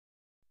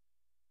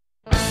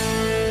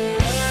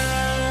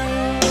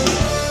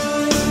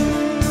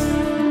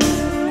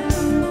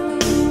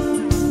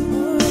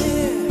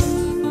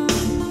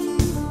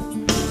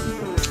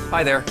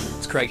Hi there,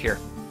 it's Craig here.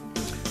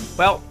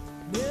 Well,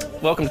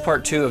 welcome to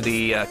part 2 of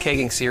the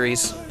kegging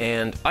series,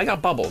 and I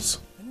got bubbles.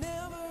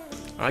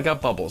 I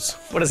got bubbles.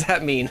 What does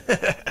that mean?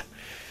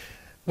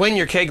 When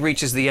your keg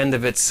reaches the end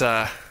of its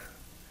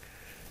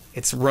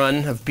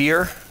run of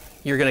beer,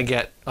 you're going to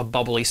get a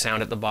bubbly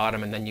sound at the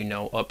bottom, and then you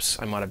know,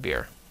 oops, I'm out of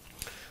beer.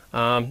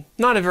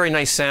 Not a very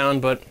nice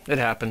sound, but it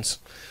happens.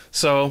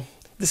 So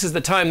this is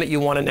the time that you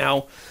want to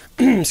now,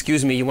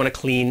 excuse me, you want to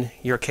clean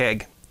your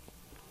keg.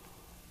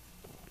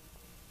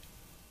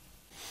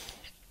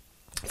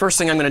 First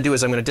thing I'm going to do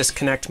is I'm going to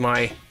disconnect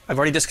I've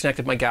already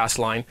disconnected my gas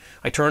line.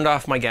 I turned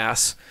off my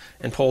gas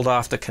and pulled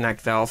off the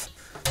connect valve.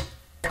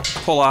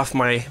 Pull off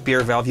my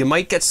beer valve. You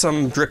might get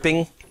some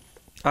dripping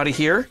out of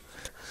here,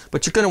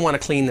 but you're going to want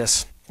to clean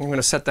this. I'm going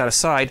to set that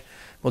aside.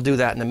 We'll do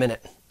that in a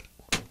minute.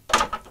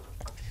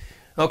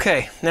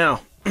 Okay,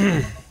 now,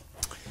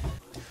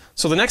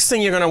 so the next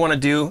thing you're going to want to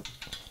do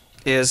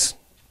is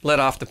let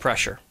off the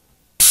pressure.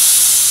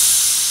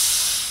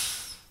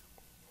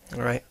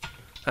 All right.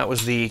 That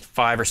was the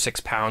 5 or 6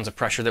 pounds of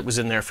pressure that was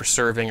in there for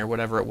serving or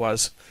whatever it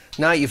was.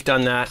 Now you've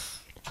done that,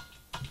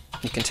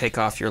 you can take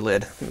off your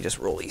lid. Let me just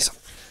roll these,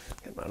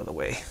 get them out of the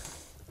way.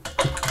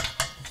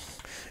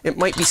 It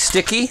might be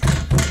sticky,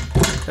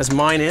 as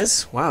mine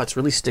is. Wow, it's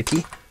really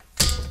sticky.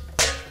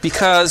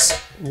 Because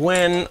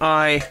when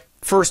I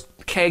first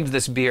kegged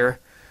this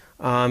beer,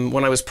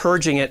 when I was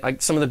purging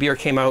it, some of the beer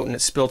came out and it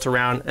spilt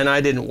around, and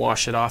I didn't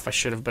wash it off. I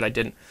should have, but I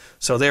didn't.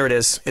 So there it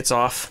is, it's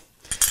off.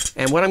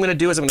 And what I'm going to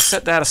do is I'm going to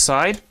set that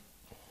aside,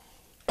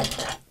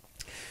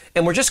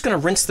 and we're just going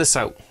to rinse this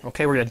out.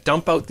 Okay, we're going to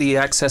dump out the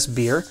excess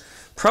beer.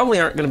 Probably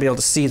aren't going to be able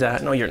to see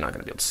that. No, you're not going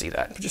to be able to see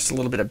that. Just a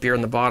little bit of beer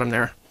in the bottom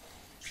there.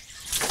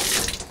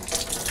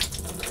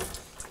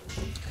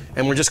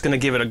 And we're just going to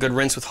give it a good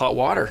rinse with hot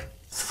water.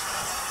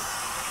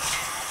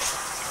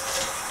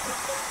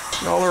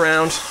 All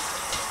around.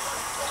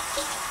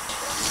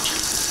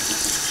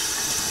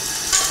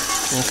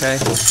 Okay,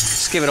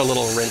 just give it a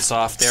little rinse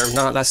off there.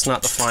 No, that's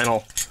not the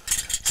final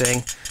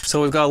thing.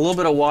 So we've got a little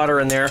bit of water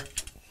in there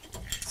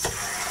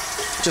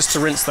just to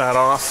rinse that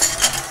off.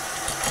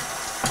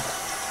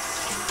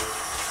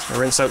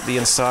 Rinse out the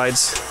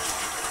insides.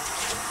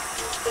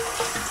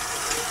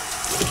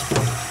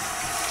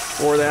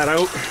 Pour that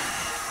out.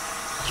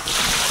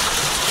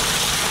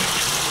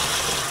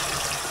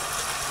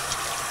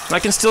 I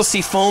can still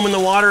see foam in the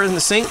water in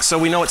the sink, so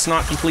we know it's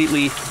not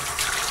completely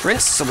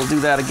rinsed, so we'll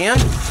do that again.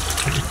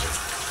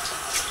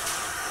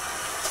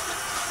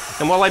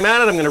 And while I'm at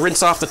it, I'm going to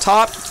rinse off the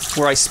top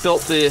where I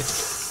spilt where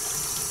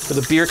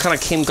the beer kind of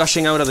came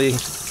gushing out of the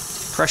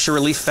pressure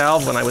relief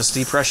valve when I was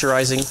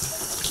depressurizing.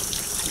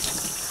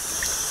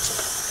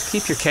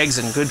 Keep your kegs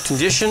in good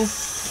condition.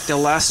 They'll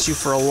last you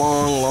for a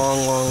long,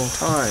 long, long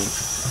time.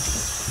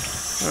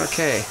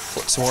 Okay,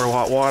 put some more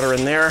hot water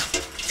in there.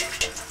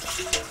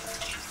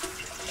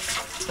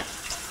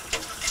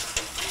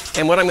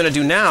 And what I'm going to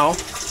do now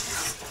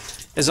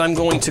is I'm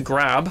going to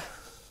grab,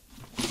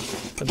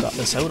 I've got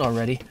this out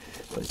already,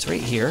 but it's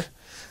right here.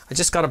 I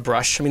just got a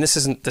brush. I mean, this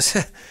isn't this.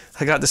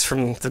 I got this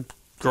from the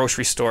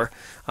grocery store.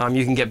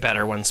 You can get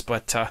better ones,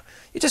 but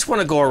you just want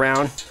to go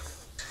around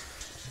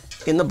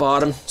in the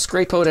bottom,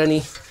 scrape out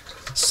any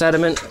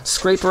sediment,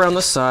 scrape around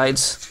the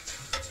sides,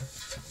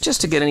 just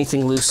to get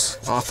anything loose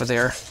off of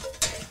there.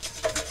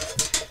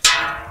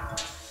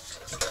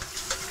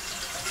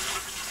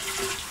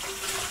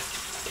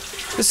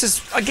 This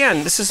is,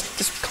 again, this is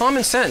just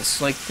common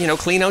sense. Like, you know,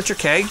 clean out your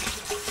keg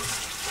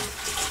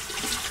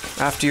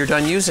after you're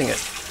done using it.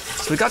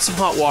 So we got some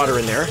hot water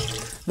in there.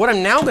 What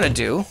I'm now going to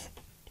do,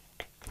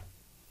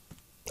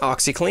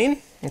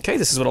 OxyClean. Okay,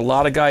 this is what a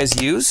lot of guys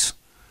use.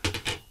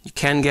 You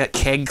can get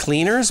keg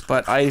cleaners,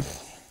 but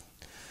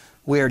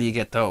where do you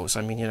get those?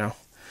 I mean, you know.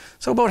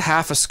 So about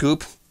half a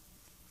scoop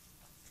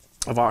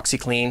of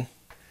OxyClean.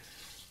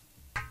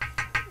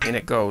 In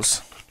it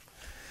goes.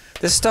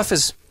 This stuff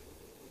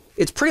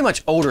it's pretty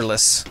much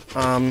odorless.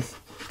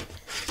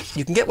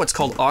 You can get what's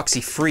called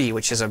oxy-free,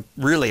 which is a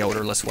really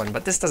odorless one,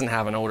 but this doesn't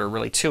have an odor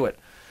really to it.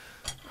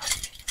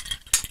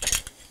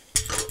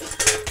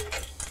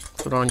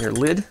 Put on your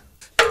lid.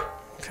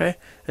 Okay,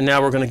 and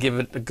now we're going to give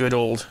it a good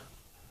old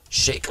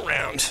shake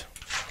around.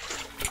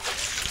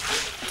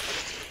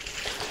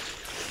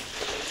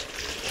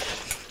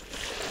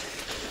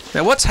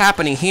 Now what's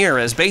happening here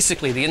is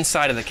basically the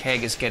inside of the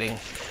keg is getting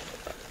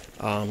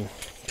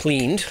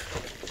cleaned,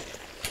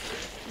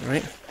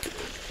 right?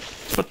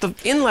 But the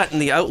inlet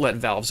and the outlet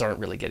valves aren't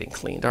really getting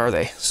cleaned, are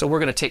they? So we're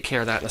going to take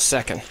care of that in a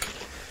second.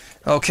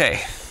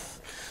 Okay,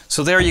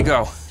 so there you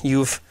go.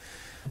 You've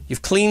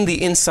cleaned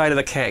the inside of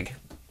the keg.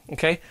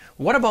 Okay,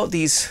 what about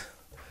these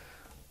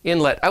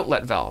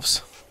inlet-outlet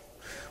valves?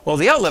 Well,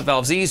 the outlet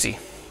valve's easy.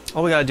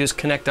 All we got to do is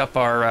connect up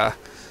our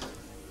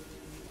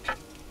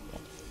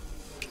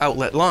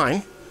outlet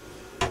line.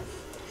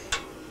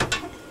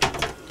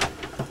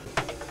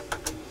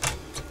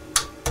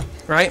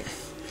 Right?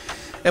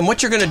 And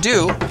what you're going to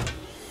do,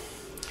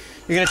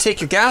 you're going to take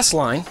your gas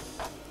line,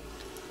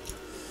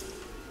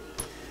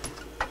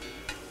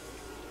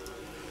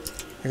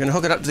 you're going to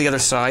hook it up to the other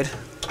side,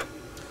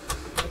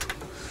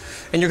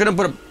 And you're going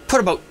to put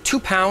about 2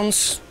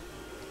 pounds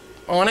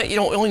on it. You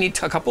don't only need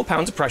a couple of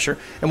pounds of pressure.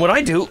 And what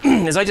I do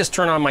is I just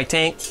turn on my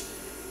tank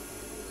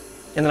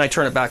and then I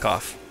turn it back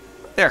off.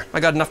 There, I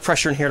got enough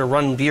pressure in here to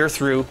run beer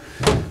through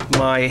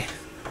my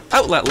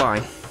outlet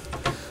line.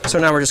 So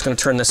now we're just going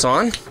to turn this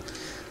on.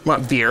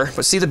 Not beer,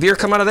 but see the beer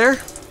come out of there?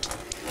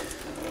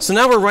 So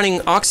now we're running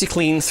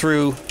OxyClean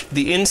through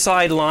the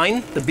inside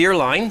line, the beer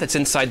line that's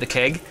inside the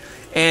keg,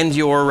 and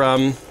your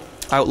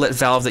outlet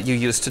valve that you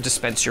use to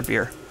dispense your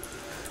beer.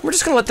 We're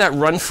just going to let that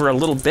run for a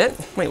little bit.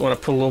 Might want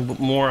to put a little bit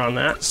more on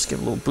that, just give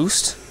it a little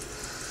boost.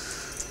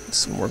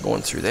 Some more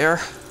going through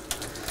there.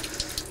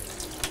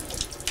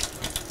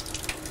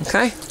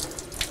 Okay.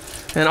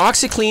 And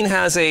OxyClean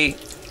has a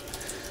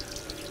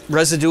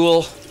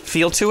residual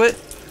feel to it,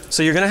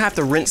 so you're going to have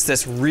to rinse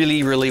this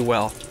really, really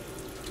well.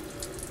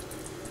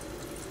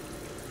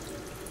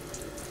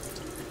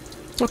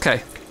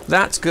 Okay,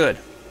 that's good.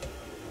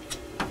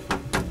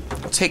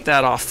 I'll take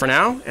that off for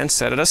now and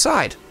set it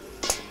aside.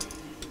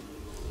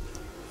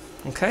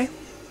 Okay,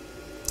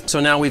 so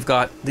now we've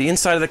got the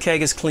inside of the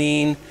keg is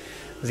clean,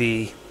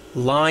 the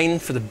line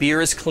for the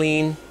beer is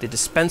clean, the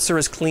dispenser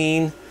is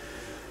clean.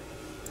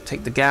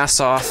 Take the gas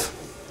off.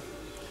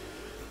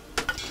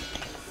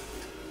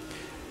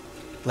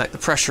 Let the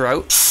pressure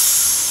out.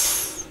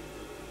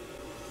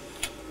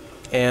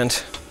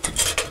 And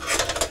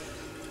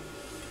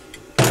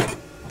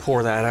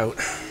pour that out.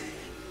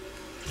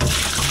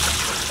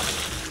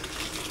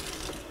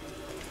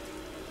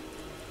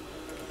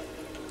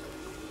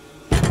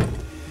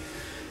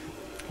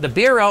 The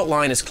beer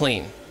outline is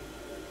clean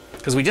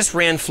because we just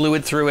ran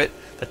fluid through it.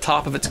 The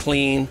top of it's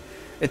clean.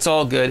 It's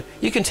all good.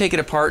 You can take it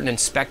apart and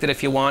inspect it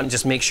if you want and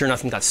just make sure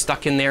nothing got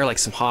stuck in there, like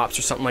some hops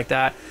or something like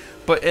that.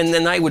 And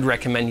then I would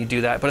recommend you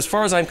do that. But as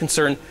far as I'm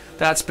concerned,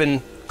 that's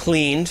been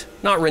cleaned.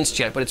 Not rinsed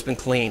yet, but it's been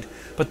cleaned.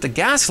 But the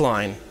gas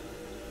line,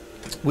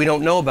 we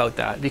don't know about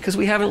that because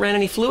we haven't ran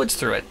any fluids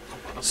through it.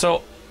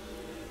 So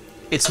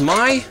it's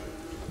my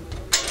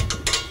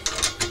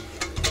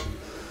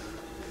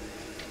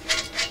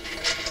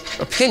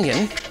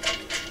opinion.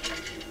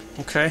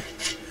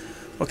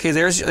 Okay,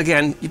 there's,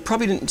 again, you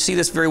probably didn't see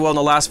this very well in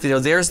the last video.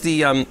 There's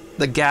the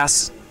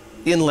gas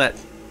inlet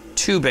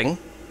tubing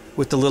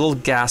with the little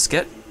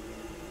gasket.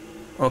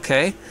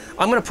 Okay,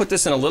 I'm going to put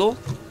this in a little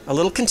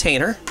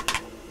container.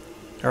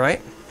 All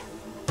right,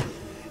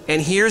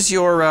 and here's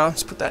your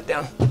let's put that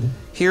down.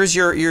 Here's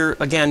your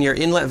again your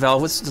inlet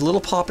valve with the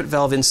little poppet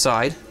valve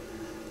inside.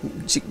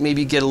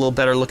 Maybe get a little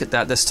better look at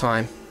that this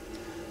time.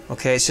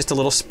 Okay, it's just a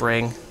little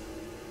spring.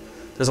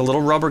 There's a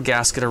little rubber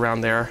gasket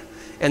around there.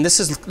 And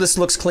this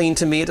looks clean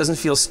to me. It doesn't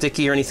feel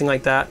sticky or anything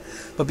like that.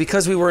 But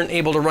because we weren't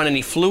able to run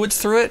any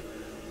fluids through it,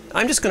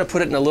 I'm just going to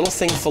put it in a little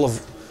thing full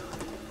of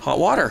hot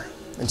water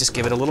and just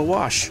give it a little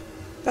wash.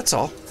 That's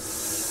all.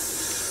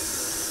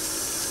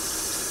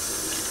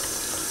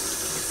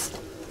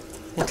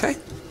 Okay.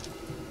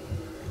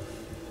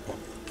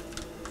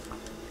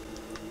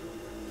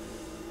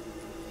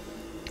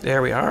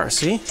 There we are,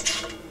 see?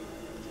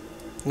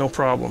 No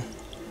problem.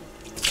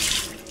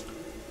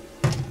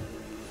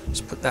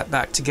 Just put that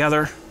back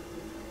together.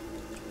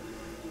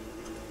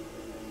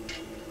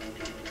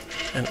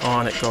 And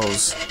on it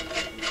goes.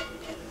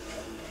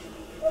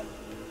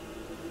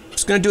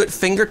 Just going to do it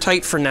finger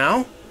tight for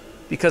now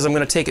because I'm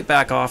going to take it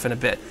back off in a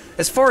bit.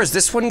 As far as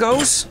this one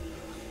goes,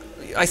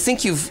 I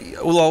think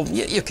well,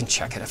 you can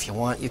check it if you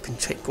want. You can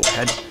go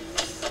ahead.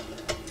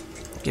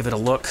 Give it a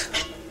look.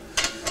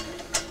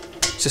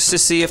 Just to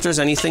see if there's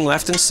anything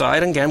left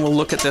inside. And again, we'll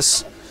look at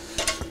this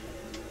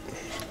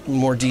in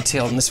more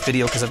detail in this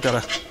video because I've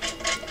got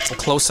a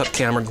close-up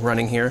camera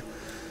running here.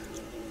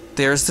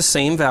 There's the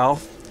same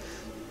valve.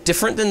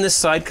 Different than this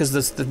side because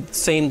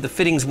the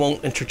fittings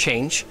won't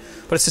interchange,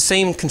 but it's the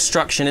same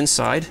construction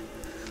inside.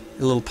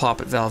 A little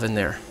poppet valve in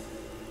there.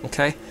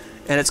 Okay?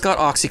 And it's got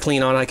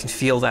OxyClean on it, I can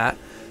feel that.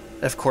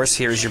 Of course,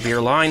 here's your beer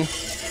line.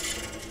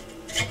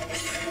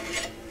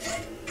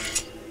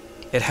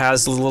 It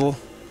has the little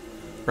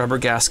rubber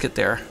gasket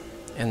there,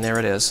 and there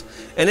it is.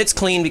 And it's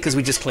clean because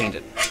we just cleaned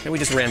it. And we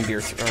just ran beer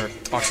or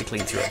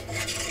OxyClean through it.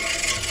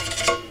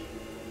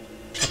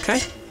 Okay?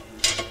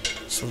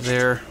 So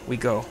there we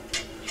go.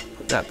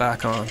 Put that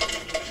back on.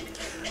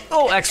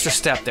 Oh, extra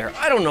step there.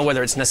 I don't know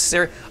whether it's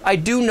necessary. I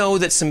do know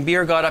that some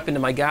beer got up into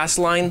my gas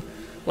line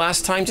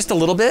last time, just a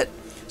little bit.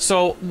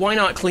 So why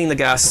not clean the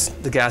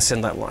gas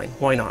inlet line?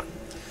 Why not?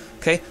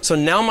 Okay, so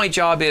now my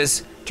job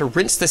is to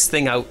rinse this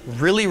thing out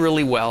really,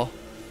 really well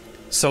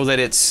so that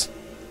it's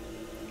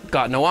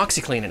got no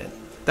OxyClean in it.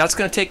 That's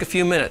going to take a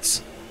few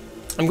minutes.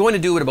 I'm going to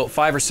do it about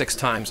 5 or 6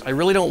 times. I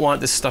really don't want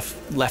this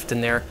stuff left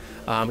in there.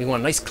 We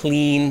want a nice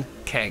clean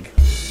keg.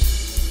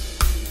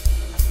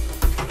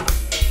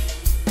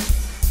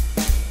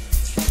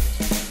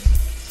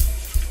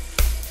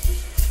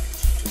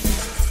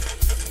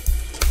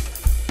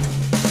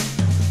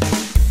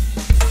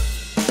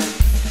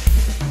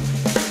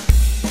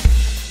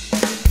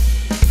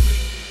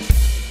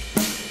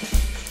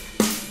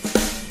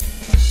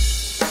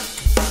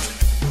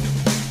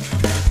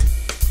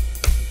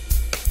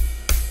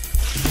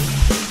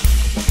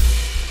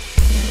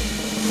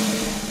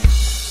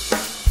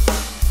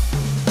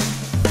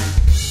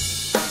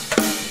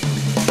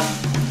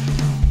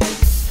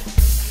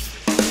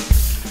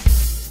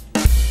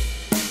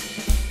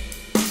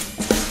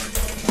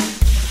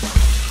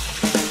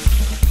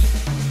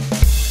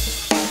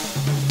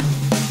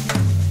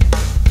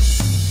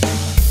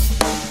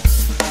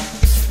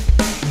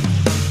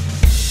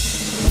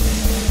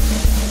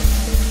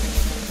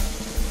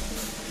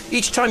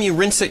 Each time you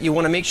rinse it, you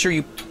want to make sure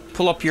you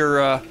pull up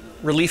your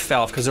relief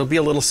valve, because there'll be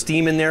a little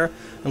steam in there,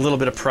 and a little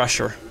bit of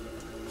pressure.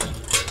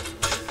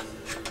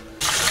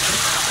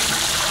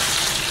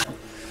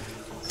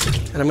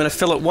 And I'm going to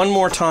fill it one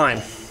more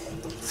time.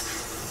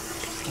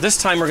 This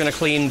time we're going to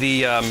clean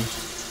the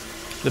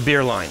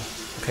beer line,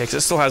 okay, because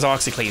it still has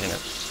OxyClean in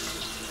it.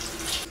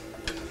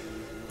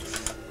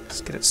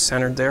 Let's get it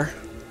centered there.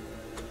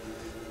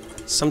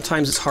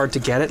 Sometimes it's hard to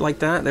get it like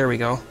that. There we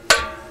go.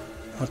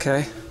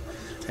 Okay,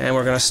 and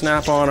we're going to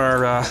snap on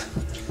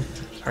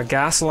our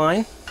gas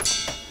line.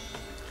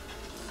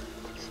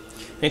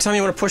 Anytime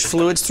you want to push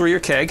fluids through your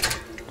keg,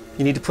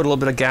 you need to put a little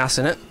bit of gas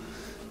in it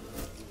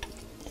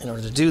in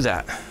order to do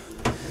that.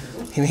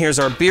 And here's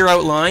our beer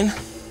outline.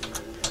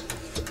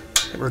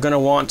 We're going to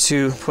want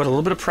to put a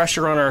little bit of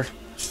pressure on our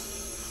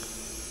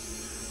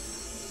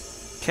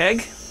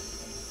keg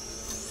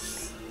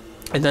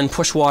and then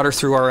push water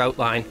through our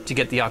outline to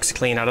get the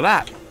OxyClean out of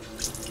that.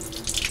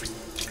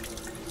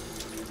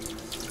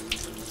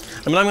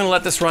 I'm going to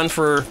let this run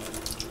for,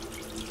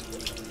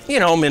 you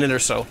know, a minute or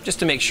so, just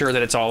to make sure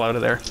that it's all out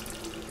of there.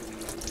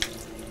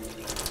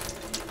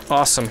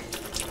 Awesome.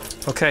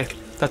 Okay,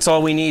 that's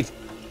all we need.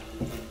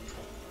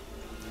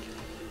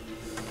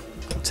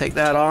 Take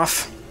that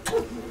off.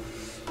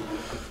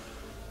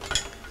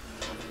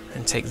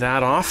 And take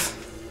that off.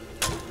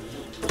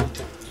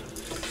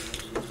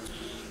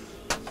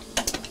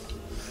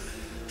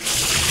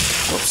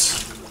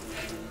 Whoops.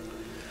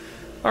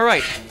 All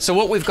right, so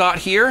what we've got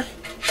here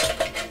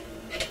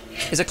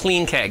is a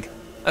clean keg,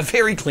 a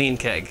very clean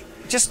keg.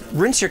 Just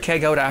rinse your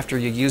keg out after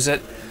you use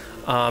it.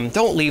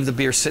 Don't leave the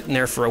beer sitting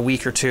there for a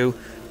week or two.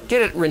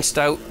 Get it rinsed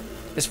out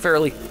as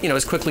fairly, you know,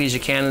 as quickly as you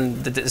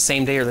can the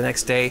same day or the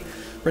next day.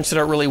 Rinse it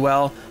out really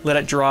well, let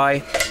it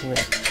dry,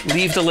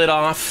 leave the lid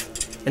off,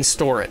 and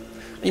store it.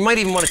 You might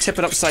even want to tip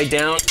it upside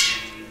down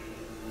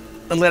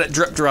and let it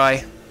drip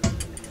dry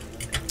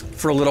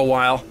for a little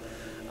while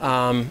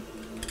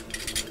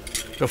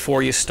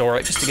before you store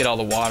it, just to get all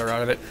the water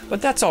out of it.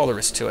 But that's all there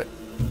is to it.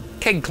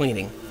 Keg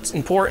cleaning, it's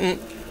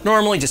important.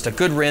 Normally just a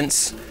good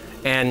rinse,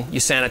 and you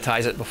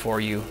sanitize it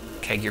before you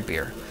keg your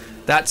beer.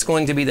 That's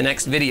going to be the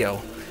next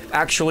video,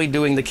 actually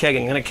doing the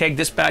kegging. I'm going to keg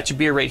this batch of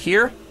beer right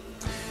here.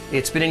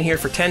 It's been in here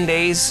for 10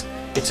 days.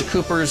 It's a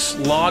Cooper's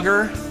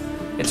Lager.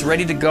 It's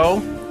ready to go.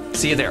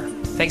 See you there.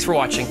 Thanks for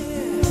watching.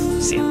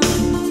 See ya.